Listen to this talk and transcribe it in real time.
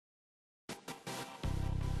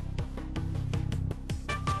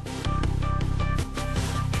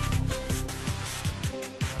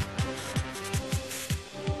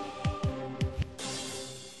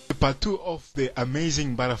part 2 of the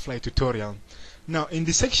amazing butterfly tutorial. Now in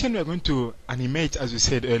this section we are going to animate, as we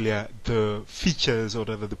said earlier, the features or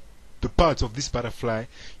the parts of this butterfly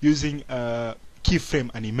using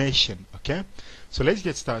keyframe animation. Okay, so let's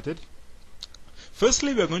get started.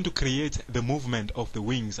 Firstly, we are going to create the movement of the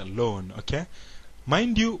wings alone. Okay,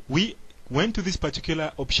 mind you, we went to this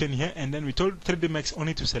particular option here and then we told 3D Max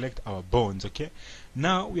only to select our bones. Okay,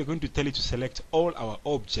 now we are going to tell it to select all our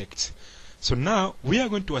objects. So now we are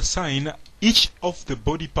going to assign each of the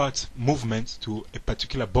body parts movements to a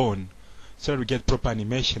particular bone so that we get proper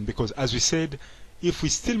animation, because as we said, if we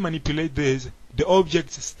still manipulate this, the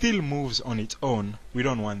object still moves on its own. We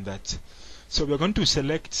don't want that. So we are going to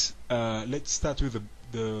select, let's start with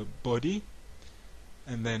the body,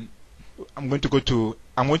 and then I'm going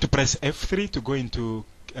to press F3 to go into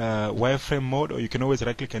wireframe mode, or you can always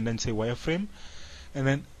right click and then say wireframe, and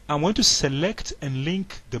then I'm going to select and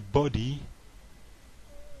link the body.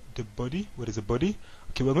 What is the body?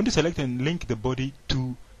 Okay, we're going to select and link the body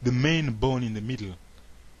to the main bone in the middle.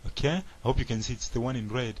 Okay, I hope you can see it's the one in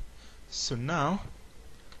red. So now,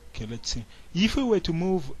 okay, let's see. If we were to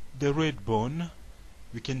move the red bone,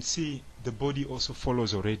 we can see the body also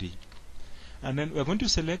follows already. And then we're going to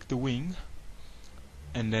select the wing,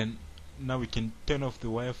 and then now we can turn off the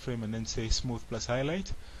wireframe and then say smooth plus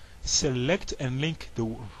highlight. Select and link the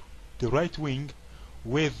right wing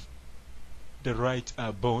with the right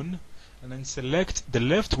bone, and then select the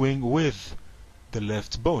left wing with the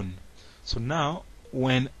left bone. So now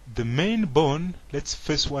when the main bone, let's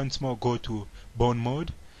first once more go to bone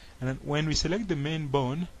mode, and then when we select the main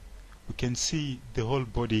bone, we can see the whole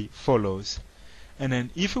body follows. And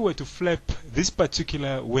then if we were to flap this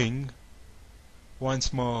particular wing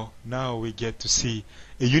once more, now we get to see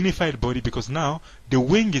a unified body, because now the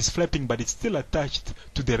wing is flapping but it's still attached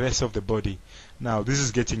to the rest of the body. Now this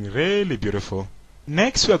is getting really beautiful.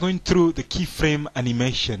 Next we are going through the keyframe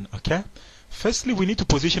animation. Okay, firstly we need to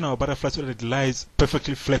position our butterfly so that it lies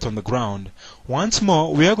perfectly flat on the ground. Once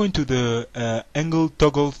more we are going to the angle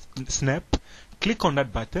toggle snap, click on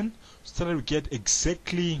that button so that we get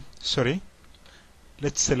exactly,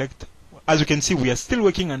 let's select. As you can see, we are still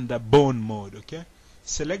working under bone mode. Okay,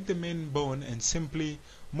 select the main bone and simply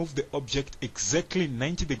move the object exactly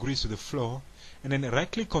 90 degrees to the floor, and then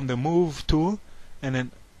right click on the move tool and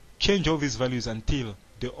then change all these values until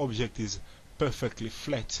the object is perfectly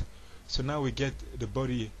flat. So now we get the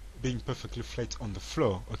body being perfectly flat on the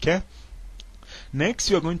floor. Okay,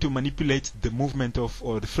 next we are going to manipulate the movement of,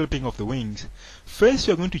 or the flipping of the wings. First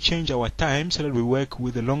we are going to change our time so that we work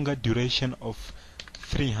with a longer duration of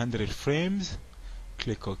 300 frames.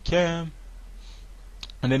 Click OK,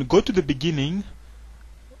 and then go to the beginning.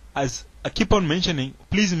 As I keep on mentioning,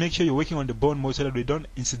 please make sure you're working on the bone mode so that we don't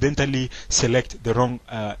incidentally select the wrong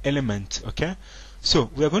element. Okay,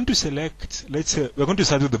 so we are going to select, let's say we're going to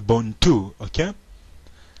start with the bone 2. Okay,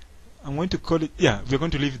 I'm going to call it, we're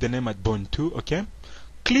going to leave the name at bone 2. Okay,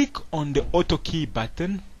 click on the auto key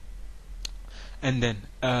button and then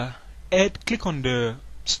click on the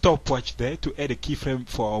stopwatch there to add a keyframe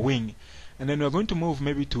for our wing, and then we're going to move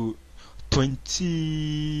maybe to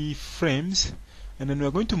 20 frames, and then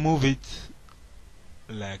we're going to move it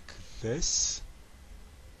like this.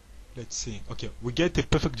 Let's see. Okay, we get a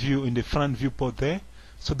perfect view in the front viewport there,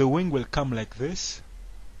 so the wing will come like this,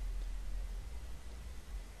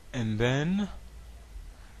 and then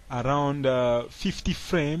around 50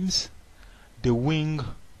 frames the wing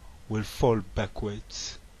will fall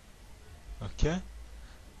backwards. Okay,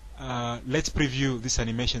 let's preview this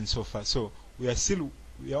animation so far. So we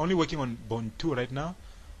are only working on bone 2 right now.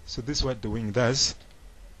 So this is what the wing does.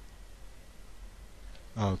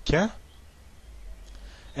 Okay,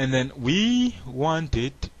 and then we want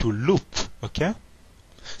it to loop. Okay,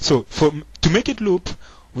 so to make it loop,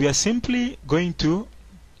 we are simply going to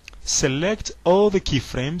select all the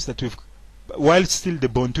keyframes that we've, while still the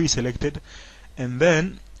bone 2 is selected, and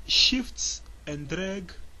then shifts and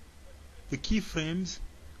drag the keyframes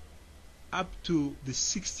up to the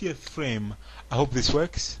 60th frame. I hope this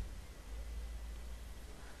works.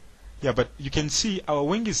 Yeah, but you can see our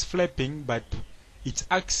wing is flapping, but its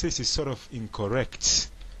axis is sort of incorrect.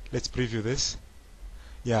 Let's preview this.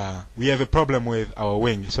 Yeah, we have a problem with our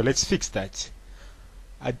wing, so let's fix that.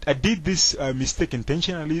 I did this mistake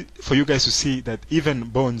intentionally for you guys to see that even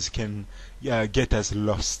bones can get us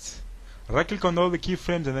lost. Right click on all the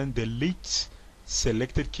keyframes and then delete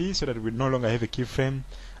selected key so that we no longer have a keyframe,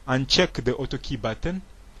 and check the auto key button,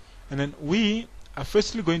 and then we are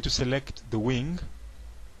firstly going to select the wing.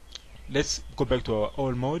 Let's go back to our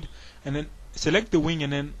old mode and then select the wing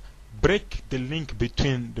and then break the link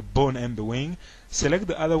between the bone and the wing. Select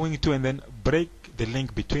the other wing too and then break the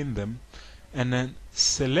link between them, and then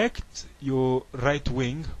select your right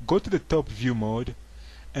wing, go to the top view mode,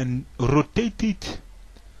 and rotate it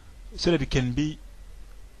so that it can be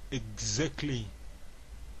exactly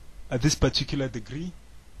at this particular degree.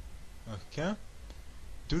 Okay,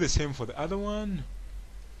 do the same for the other one.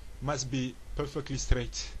 Must be perfectly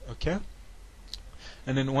straight. Okay,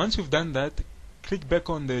 and then once you've done that, click back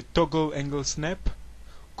on the toggle angle snap,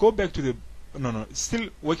 go back to the still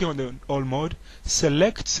working on the all mode,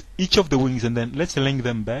 select each of the wings, and then let's link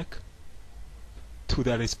them back to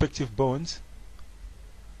their respective bones.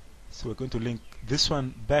 So we're going to link this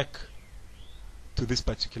one back to this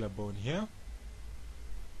particular bone here.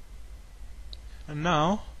 And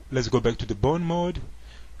now let's go back to the bone mode.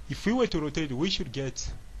 If we were to rotate, we should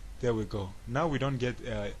get, there we go. Now we don't get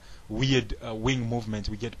weird wing movement.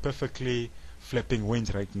 We get perfectly flapping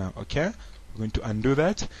wings right now. Okay, we're going to undo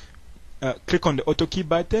that. Click on the auto key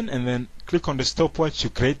button, and then click on the stopwatch to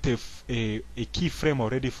create a keyframe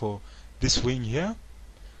already for this wing here.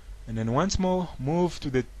 And then once more, move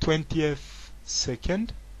to the 20th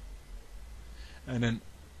second, and then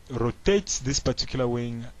rotate this particular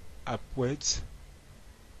wing upwards.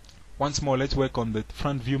 Once more, let's work on the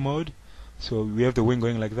front view mode. So we have the wing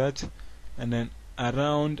going like that, and then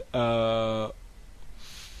around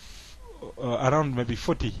around maybe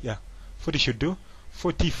 40, yeah, 40 should do.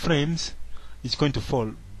 40 frames, it's going to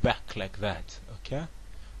fall back like that. Okay,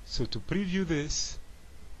 so to preview this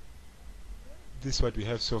is what we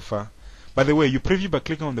have so far. By the way, you preview by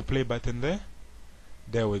clicking on the play button there.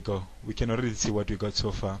 There we go. We can already see what we got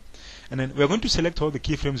so far. And then we're going to select all the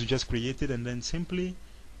keyframes we just created, and then simply,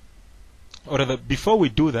 or rather, before we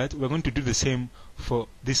do that, we're going to do the same for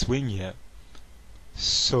this wing here.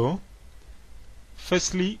 So,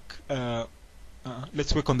 firstly,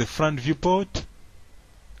 let's work on the front viewport.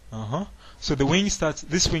 So the wing starts,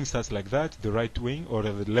 this wing starts like that, the right wing or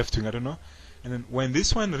the left wing, I don't know. And then when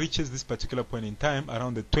this one reaches this particular point in time,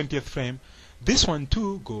 around the 20th frame, this one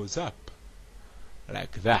too goes up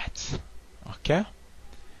like that. Okay?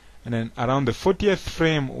 And then around the 40th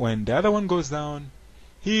frame, when the other one goes down,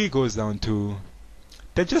 he goes down too.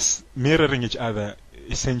 They're just mirroring each other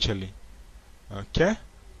essentially. Okay?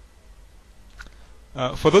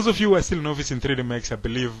 For those of you who are still novice in 3D Max, I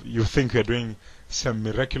believe you think you're doing some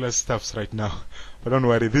miraculous stuffs right now. But don't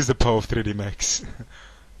worry, this is the power of 3D Max.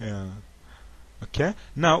 Yeah. Okay,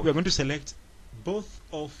 now we're going to select both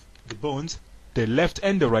of the bones, the left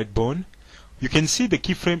and the right bone. You can see the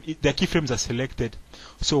keyframes are selected.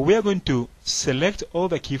 So we are going to select all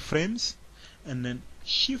the keyframes and then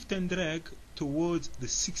shift and drag towards the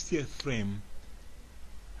 60th frame.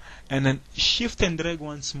 And then shift and drag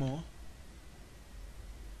once more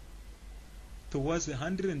towards the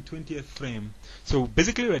 120th frame. So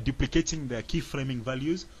basically we are duplicating the keyframing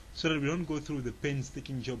values so that we don't go through the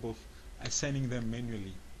painstaking job of assigning them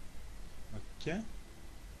manually. Okay.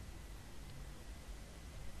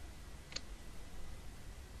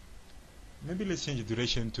 Maybe let's change the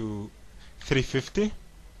duration to 350.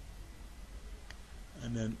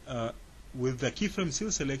 And then with the keyframe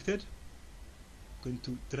still selected, I'm going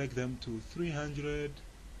to drag them to 300.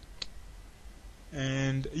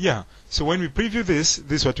 And yeah, so when we preview this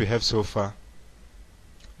is what we have so far.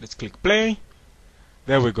 Let's click play.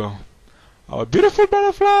 There we go. Our beautiful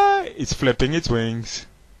butterfly is flapping its wings.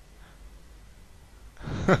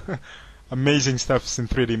 Amazing stuff in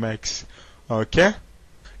 3D Max. Okay.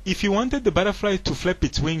 If you wanted the butterfly to flap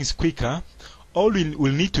its wings quicker, all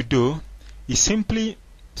we'll need to do is simply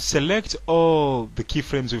select all the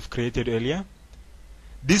keyframes we've created earlier.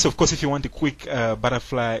 This, of course, if you want a quick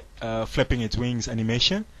butterfly flapping its wings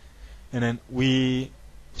animation. And then we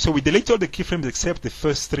delete all the keyframes except the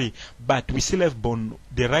first three, but we still have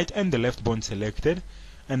the right and the left bone selected.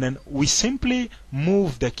 And then we simply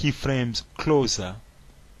move the keyframes closer.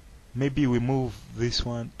 Maybe we move this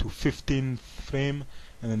one to 15th frame,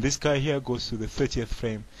 and then this guy here goes to the 30th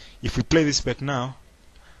frame. If we play this back now,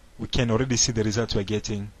 we can already see the results we're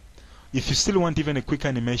getting. If you still want even a quick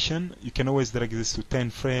animation, you can always drag this to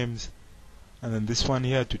 10 frames, and then this one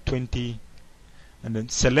here to 20, and then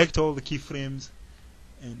select all the keyframes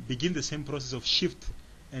and begin the same process of shift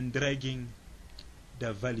and dragging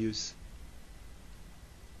the values.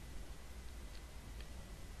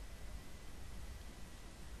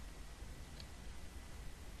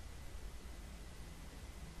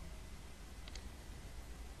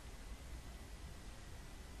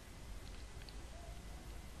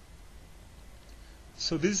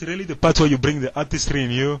 So this is really the part where you bring the artistry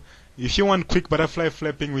in you. If you want quick butterfly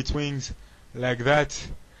flapping with wings like that,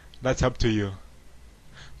 that's up to you.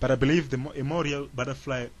 But I believe a more real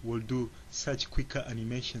butterfly will do such quicker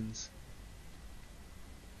animations.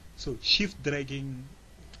 So shift dragging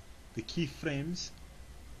the keyframes.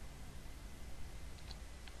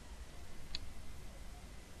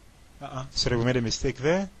 Sorry, we made a mistake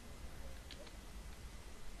there.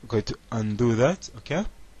 We're going to undo that. Okay.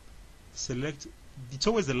 Select. It's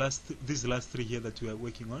always the last. These last three here that we are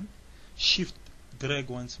working on. Shift drag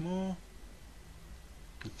once more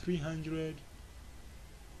to 300.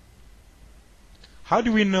 How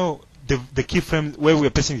do we know the keyframes, where we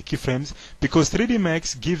are placing the keyframes? Because 3D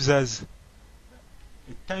Max gives us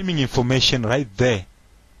timing information right there.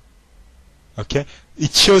 Okay,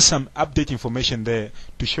 it shows some update information there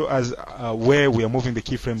to show us where we are moving the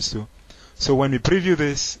keyframes to. So when we preview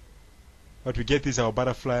this, what we get is our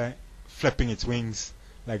butterfly flapping its wings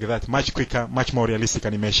like that, much quicker, much more realistic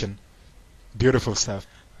animation. Beautiful stuff.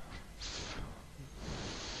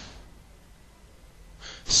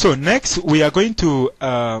 So next we are going to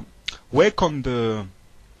work on the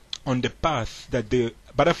path that the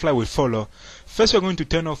butterfly will follow. First, we're going to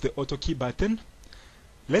turn off the auto key button.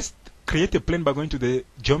 Let's create a plane by going to the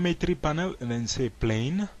geometry panel and then say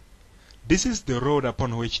plane. This is the road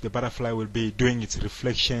upon which the butterfly will be doing its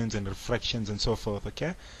reflections and refractions and so forth.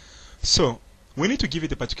 Okay, so we need to give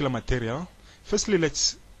it a particular material. Firstly,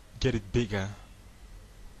 let's get it bigger.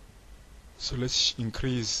 So let's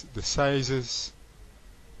increase the sizes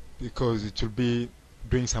because it will be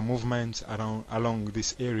doing some movements along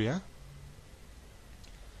this area.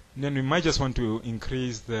 And then we might just want to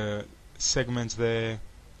increase the segments there.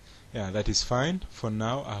 Yeah, that is fine for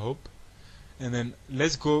now, I hope. And then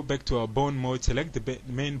let's go back to our bone mode, select the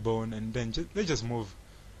main bone, and then let's just move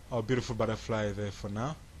our beautiful butterfly there for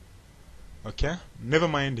now. Okay, never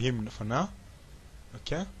mind him for now.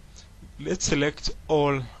 Okay, let's select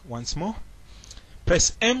all once more.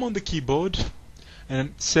 Press M on the keyboard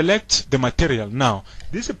and select the material. Now,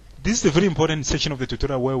 this is a very important section of the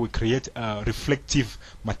tutorial where we create reflective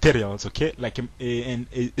materials. Okay, like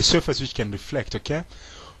a surface which can reflect. Okay,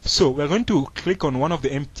 so we're going to click on one of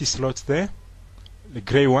the empty slots there, the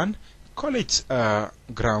gray one. Call it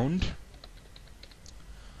ground.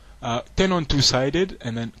 Turn on two-sided,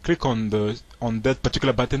 and then click on that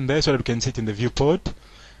particular button there so that we can see it in the viewport.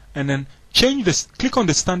 And then change this. Click on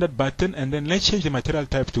the standard button, and then let's change the material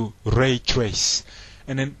type to ray trace,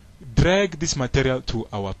 and then drag this material to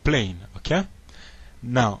our plane. Okay.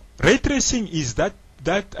 Now, ray tracing is that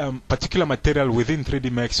particular material within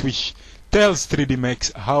 3D Max which tells 3D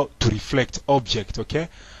Max how to reflect object. Okay,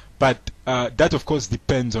 but that of course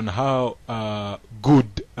depends on how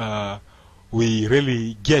good we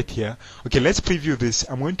really get here. Okay, let's preview this.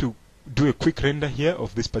 I'm going to do a quick render here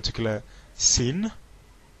of this particular scene.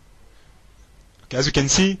 Okay, as you can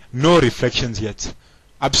see, no reflections yet.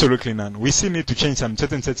 Absolutely none. We still need to change some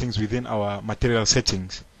certain settings within our material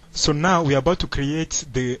settings. So now we are about to create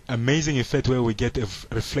the amazing effect where we get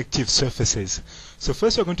reflective surfaces. So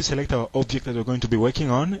first we're going to select our object that we're going to be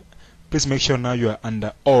working on. Please make sure now you are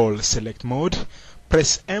under all select mode.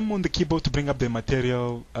 Press M on the keyboard to bring up the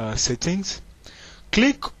material settings.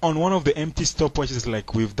 Click on one of the empty stopwatches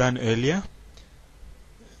like we've done earlier.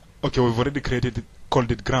 Okay, we've already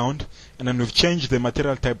called it ground, and then we've changed the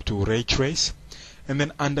material type to ray trace. And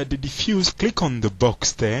then under the diffuse, click on the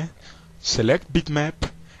box there, select bitmap,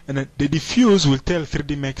 and then the diffuse will tell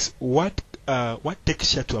 3D Max what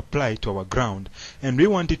texture to apply to our ground, and we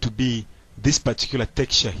want it to be this particular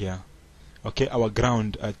texture here. Okay, our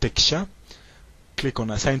ground texture. Click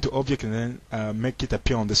on assign to object and then make it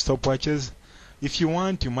appear on the stopwatches. If you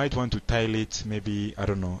want, you might want to tile it, maybe, I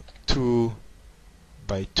don't know, 2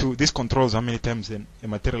 by 2. This controls how many times a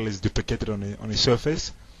material is duplicated on a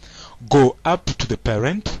surface. Go up to the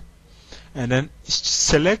parent and then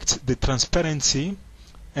select the transparency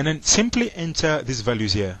and then simply enter these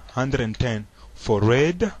values here: 110 for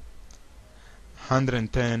red,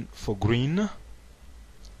 110 for green,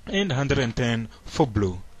 and 110 for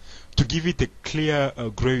blue, to give it a clear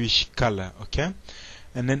grayish color. Okay,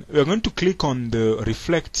 and then we're going to click on the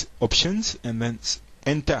reflect options and then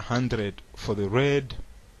enter 100 for the red,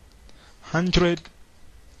 100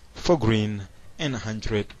 for green, and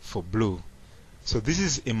 100 for blue. So this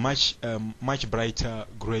is a much brighter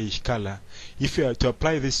grayish color. If you are to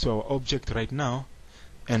apply this to our object right now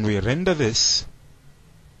and we render this,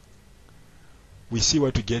 we see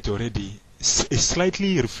what we get already. A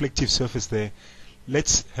slightly reflective surface there.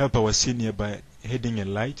 Let's help our scene here by adding a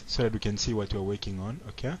light so that we can see what we're working on.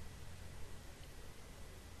 Okay,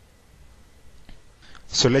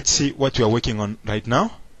 so let's see what we are working on right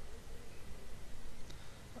now.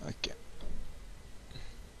 Okay,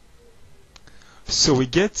 so we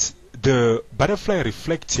get the butterfly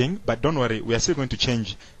reflecting, but don't worry, we are still going to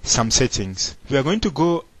change some settings. We are going to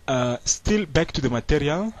go still back to the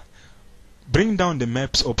material bring down the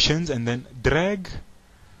maps options and then drag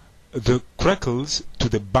the crackles to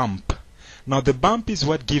the bump. Now the bump is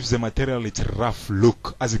what gives the material its rough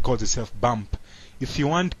look, as it calls itself, bump. If you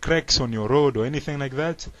want cracks on your road or anything like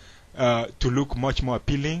that to look much more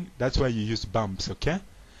appealing, that's why you use bumps, okay?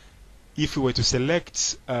 If we were to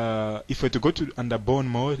select, if we were to go to under bone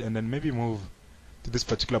mode and then maybe move to this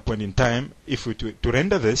particular point in time, if we to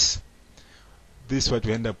render this is what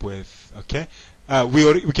we end up with, okay?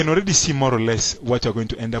 We can already see more or less what we're going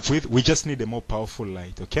to end up with. We just need a more powerful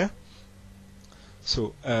light, okay?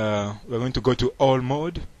 So we're going to go to all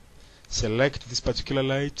mode, select this particular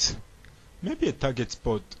light. Maybe a target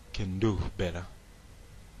spot can do better.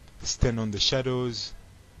 Let's turn on the shadows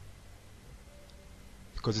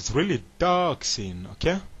because it's really dark scene,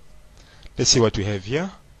 okay? Let's see what we have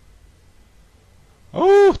here.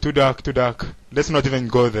 Oh, too dark, too dark. Let's not even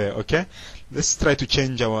go there, okay? Let's try to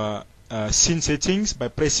change our scene settings by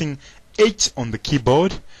pressing H on the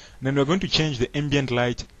keyboard. And then we're going to change the ambient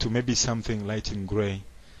light to maybe something light in gray.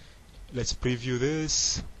 Let's preview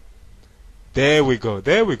this. There we go,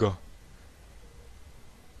 there we go.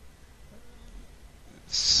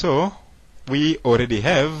 So, we already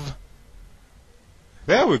have,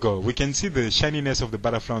 there we go, we can see the shininess of the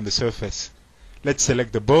butterfly on the surface. Let's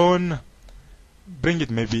select the bone, bring it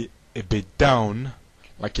maybe a bit down,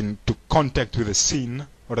 like into contact with the scene,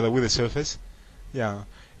 or rather with the surface. Yeah,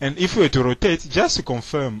 and if we were to rotate, just to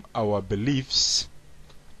confirm our beliefs,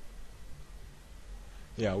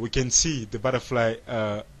 yeah, we can see the butterfly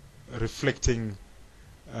reflecting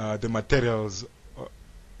the materials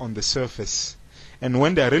on the surface. And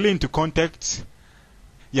when they are really into contact,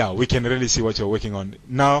 yeah, we can really see what you're working on.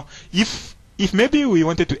 Now, if maybe we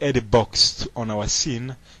wanted to add a box on our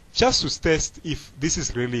scene, just to test if this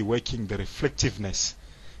is really working, the reflectiveness.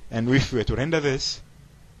 And if we were to render this,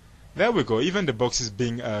 there we go, even the box is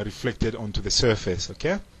being reflected onto the surface,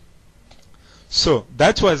 okay? So,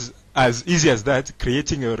 that was as easy as that,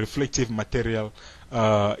 creating a reflective material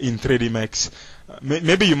in 3D Max.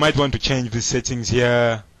 Maybe you might want to change the settings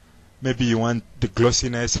here. Maybe you want the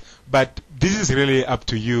glossiness, but this is really up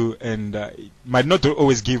to you, and it might not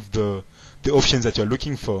always give the options that you're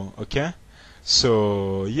looking for, okay?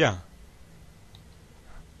 So, yeah.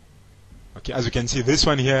 Okay, as you can see, this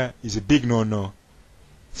one here is a big no-no.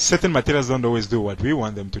 Certain materials don't always do what we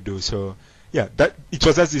want them to do, so, yeah, that it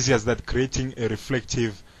was as easy as that, creating a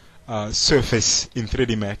reflective surface in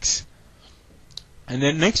 3D Max. And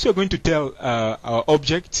then next we're going to tell our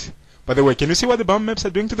object. By the way, can you see what the bump maps are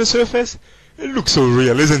doing to the surface? It looks so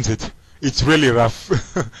real, isn't it? It's really rough.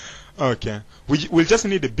 Okay. We'll just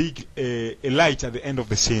need a light at the end of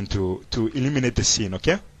the scene to illuminate the scene,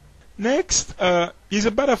 okay? Next, is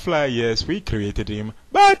a butterfly. Yes, we created him,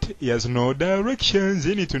 but he has no directions.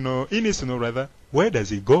 He needs to know rather, where does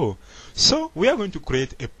he go? So, we are going to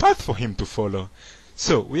create a path for him to follow.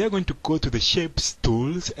 So, we are going to go to the Shapes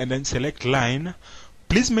tools and then select Line.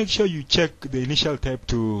 Please make sure you check the initial type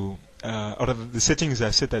to or the settings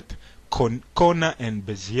are set at corner and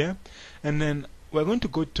bezier, and then we're going to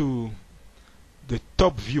go to the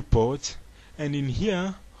top viewport, and in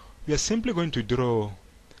here we are simply going to draw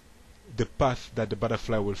the path that the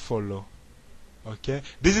butterfly will follow. Okay,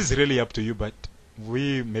 this is really up to you, but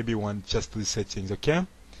we maybe want just the settings. Okay,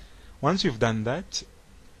 once you've done that,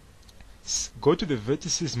 go to the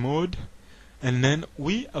vertices mode, and then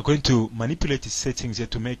we are going to manipulate the settings here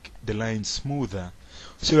to make the line smoother.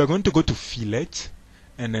 So we are going to go to fillet,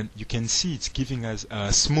 and then you can see it's giving us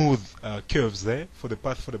smooth curves there for the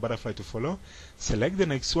path for the butterfly to follow. Select the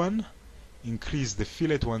next one, increase the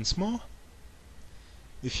fillet once more.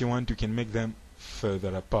 If you want, you can make them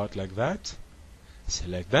further apart like that.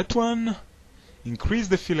 Select that one, increase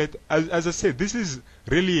the fillet. As I said, this is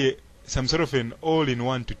really some sort of an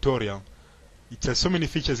all-in-one tutorial. It has so many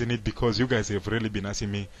features in it because you guys have really been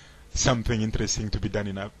asking me something interesting to be done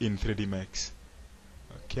in 3D Max.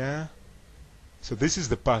 Okay, so this is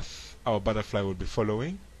the path our butterfly will be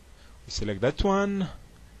following. We select that one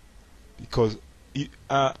because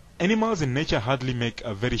animals in nature hardly make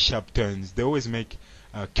very sharp turns. They always make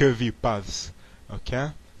curvy paths.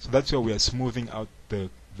 Okay, so that's why we are smoothing out the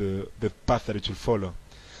path that it will follow.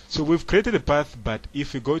 So we've created a path, but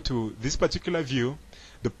if we go to this particular view,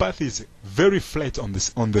 the path is very flat on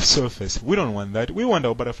the surface. We don't want that. We want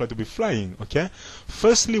our butterfly to be flying. Okay.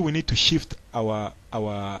 Firstly, we need to shift our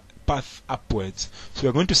path upwards. So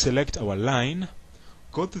we're going to select our line,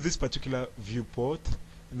 go to this particular viewport,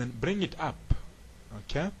 and then bring it up.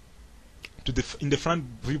 Okay. In the front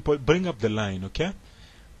viewport, bring up the line. Okay.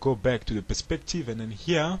 Go back to the perspective, and then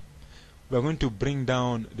here we're going to bring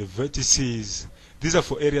down the vertices. These are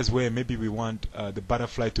for areas where maybe we want the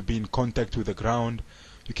butterfly to be in contact with the ground.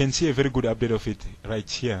 You can see a very good update of it right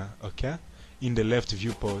here, okay, in the left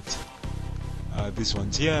viewport. This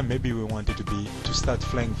one's here. Maybe we want it to start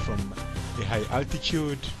flying from a high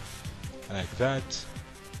altitude, like that.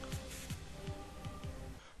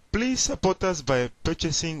 Please support us by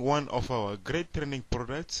purchasing one of our great training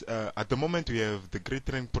products. At the moment, we have the great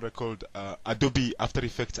training product called Adobe After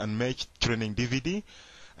Effects Unmatched Training DVD.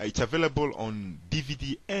 It's available on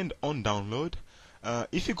DVD and on download.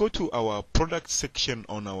 If you go to our product section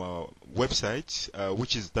on our website,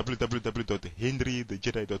 which is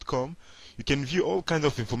www.henrythejedi.com, you can view all kinds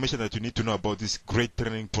of information that you need to know about this great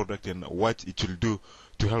training product and what it will do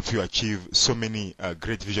to help you achieve so many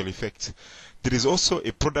great visual effects. There is also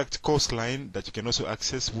a product course line that you can also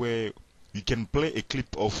access, where you can play a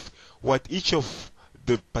clip of what each of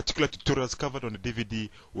the particular tutorials covered on the DVD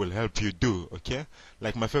will help you do, okay?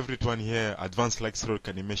 Like my favorite one here, Advanced Light Stroke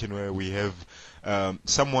Animation, where we have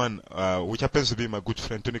someone, which happens to be my good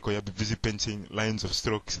friend Tony Koyabe, busy painting lines of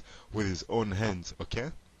strokes with his own hands,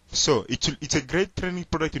 okay? So it's a great training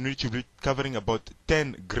product in which you'll be covering about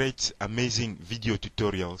 10 great, amazing video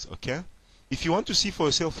tutorials, okay? If you want to see for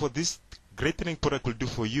yourself what this great training product will do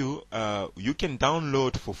for you, you can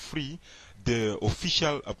download for free the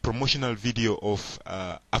official promotional video of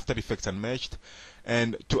After Effects Unmatched.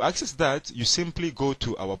 And to access that, you simply go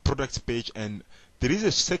to our products page, and there is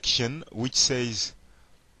a section which says,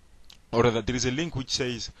 or rather there is a link which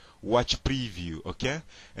says watch preview, okay?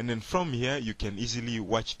 And then from here you can easily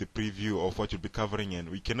watch the preview of what you'll be covering. And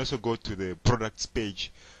we can also go to the products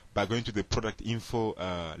page by going to the product info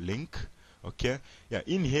link, okay? Yeah,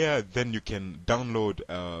 in here then you can download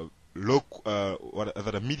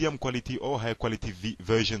medium quality or high quality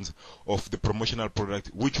versions of the promotional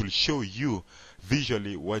product, which will show you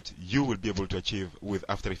visually what you will be able to achieve with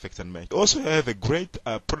After Effects Unmatched. Also have a great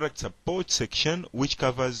product support section which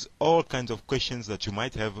covers all kinds of questions that you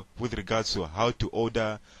might have with regards to how to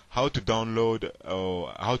order, how to download,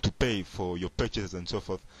 or how to pay for your purchases and so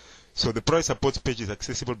forth. So the product support page is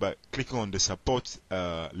accessible by clicking on the support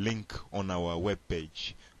link on our web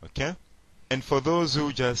page, okay? And for those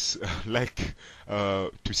who just like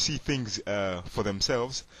to see things for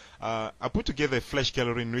themselves, I put together a flash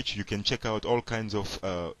gallery in which you can check out all kinds of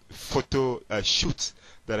photo shoots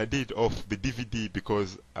that I did of the DVD,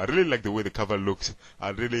 because I really like the way the cover looks. I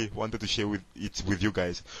really wanted to share it with you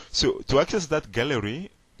guys. So to access that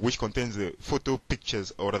gallery, which contains the photo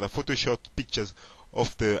pictures, or rather Photoshop pictures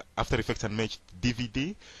of the After Effects Unmatched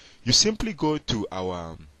DVD, you simply go to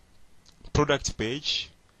our product page.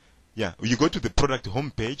 Yeah, you go to the product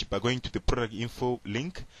homepage by going to the product info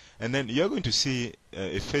link, and then you're going to see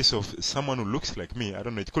a face of someone who looks like me. I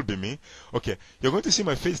don't know, it could be me. Okay, you're going to see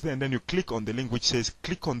my face there, and then you click on the link which says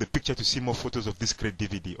click on the picture to see more photos of this great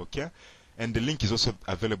DVD, okay? And the link is also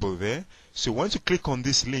available there. So once you click on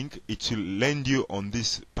this link, it will land you on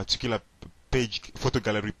this particular page, photo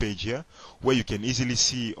gallery page here, where you can easily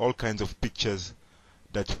see all kinds of pictures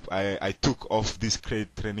that I took of this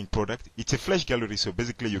great training product. It's a flash gallery, so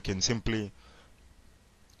basically you can simply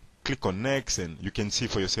click on next and you can see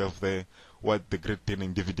for yourself there what the great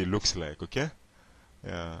training DVD looks like, okay?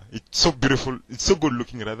 It's so beautiful, it's so good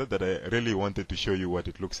looking rather, that I really wanted to show you what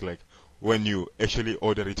it looks like when you actually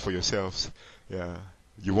order it for yourselves. Yeah,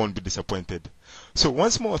 you won't be disappointed. So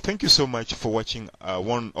once more, thank you so much for watching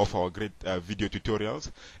one of our great video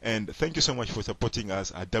tutorials, and thank you so much for supporting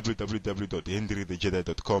us at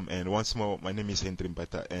www.henrythejedi.com. And once more, my name is Henry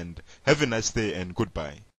Mbata, and have a nice day and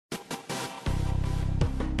goodbye.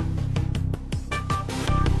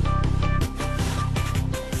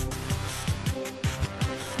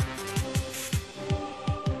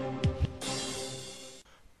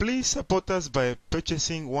 Please support us by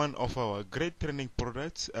purchasing one of our great training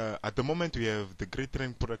products. At the moment, we have the great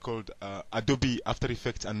training product called Adobe After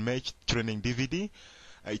Effects Unmatched Training DVD.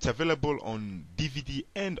 It's available on DVD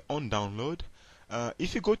and on download.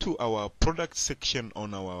 If you go to our product section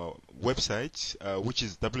on our website, which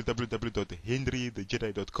is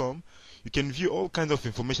www.henrythejedi.com, you can view all kinds of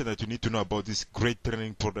information that you need to know about this great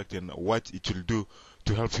training product and what it will do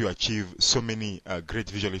to help you achieve so many great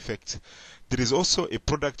visual effects. There is also a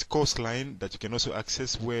product course line that you can also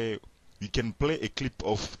access, where you can play a clip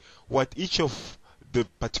of what each of the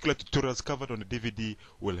particular tutorials covered on the DVD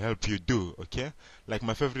will help you do, okay? Like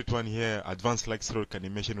my favorite one here, Advanced Light Stroke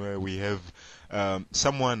Animation, where we have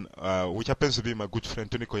someone, which happens to be my good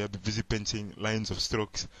friend Tony Koyabe, busy painting lines of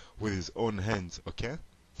strokes with his own hands, okay?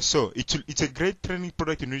 So it's a great training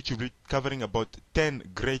product in which you'll be covering about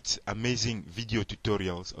 10 great, amazing video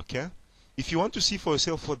tutorials, okay? If you want to see for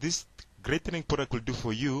yourself what this Great Training product will do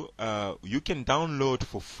for you, you can download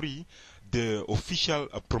for free the official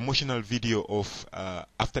promotional video of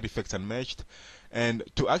After Effects Unmatched. And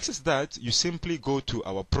to access that, you simply go to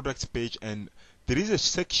our products page, and there is a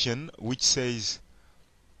section which says,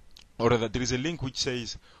 or rather there is a link which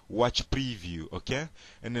says watch preview, okay?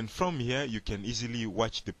 And then from here you can easily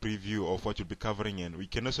watch the preview of what you'll be covering. And we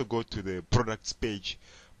can also go to the products page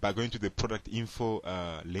by going to the product info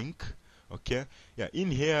link, okay? Yeah,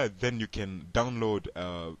 in here then you can download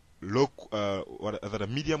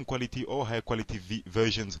medium quality or high quality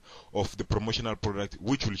versions of the promotional product,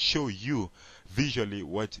 which will show you visually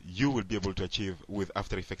what you will be able to achieve with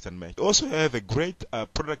After Effects Unmatched. We also have a great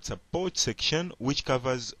product support section which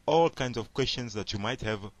covers all kinds of questions that you might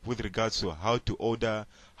have with regards to how to order,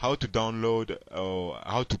 how to download, or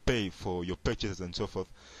how to pay for your purchases and so forth.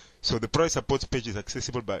 So the product support page is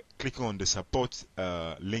accessible by clicking on the support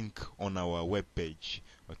link on our web page,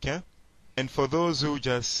 okay? And for those who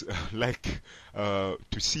just like to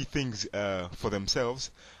see things for themselves,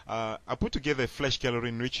 I put together a flash gallery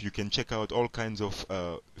in which you can check out all kinds of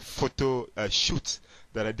photo shoots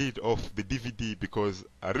that I did of the DVD, because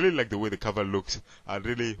I really like the way the cover looks. I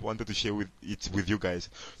really wanted to share it with you guys.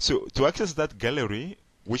 So to access that gallery,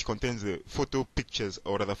 which contains the photo pictures,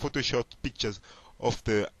 or rather Photoshop pictures of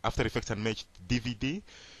the After Effects Unmatched DVD,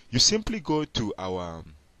 you simply go to our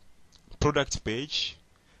product page.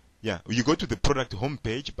 Yeah, you go to the product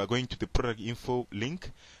homepage by going to the product info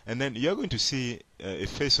link, and then you're going to see a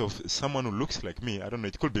face of someone who looks like me. I don't know,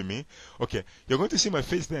 it could be me. Okay, you're going to see my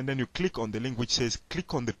face there, and then you click on the link which says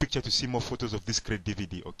click on the picture to see more photos of this great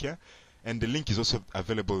DVD, okay? And the link is also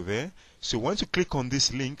available there. So once you click on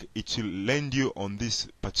this link, it will land you on this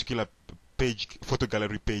particular page, photo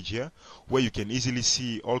gallery page here, where you can easily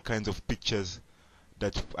see all kinds of pictures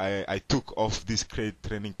that I took of this Great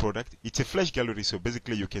Training product. It's a flash gallery, so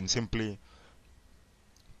basically you can simply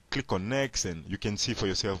click on next and you can see for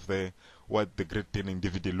yourself there what the Great Training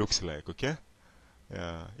DVD looks like, okay?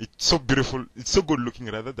 It's so beautiful, it's so good looking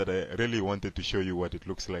rather, that I really wanted to show you what it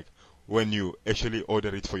looks like when you actually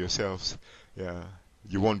order it for yourselves. Yeah,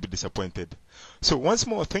 you won't be disappointed. So once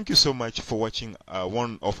more, thank you so much for watching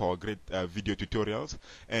one of our great video tutorials,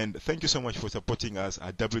 and thank you so much for supporting us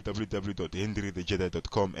at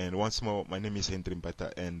www.henrythejedi.com. And once more, my name is Henry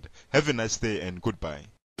Mbata, and have a nice day and goodbye.